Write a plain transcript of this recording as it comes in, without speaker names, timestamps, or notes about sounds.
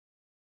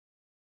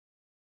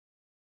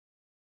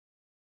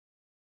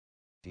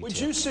Would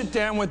you sit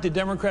down with the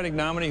Democratic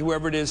nominee,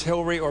 whoever it is,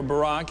 Hillary or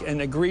Barack,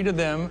 and agree to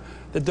them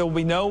that there will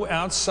be no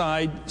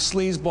outside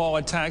sleazeball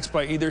attacks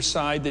by either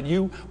side, that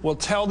you will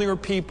tell your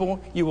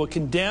people, you will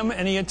condemn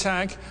any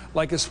attack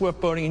like a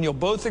swift voting, and you'll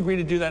both agree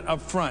to do that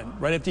up front,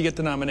 right after you get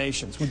the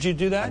nominations? Would you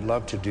do that? I'd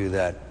love to do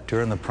that.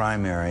 During the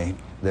primary,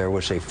 there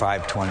was a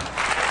 520.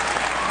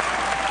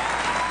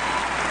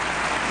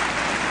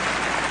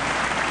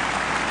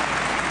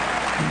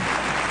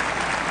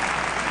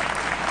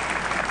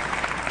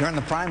 During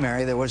the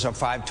primary, there was a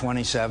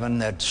 527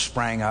 that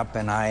sprang up,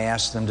 and I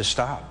asked them to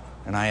stop.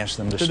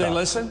 Did they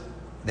listen?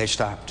 They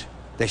stopped.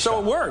 So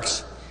it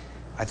works?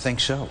 I think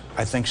so.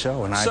 I think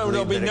so. And so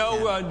there'll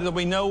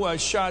be no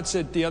shots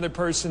at the other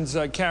person's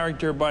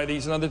character by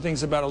these and other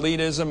things about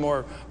elitism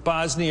or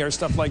Bosnia or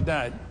stuff like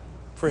that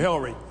for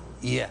Hillary?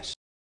 Yes.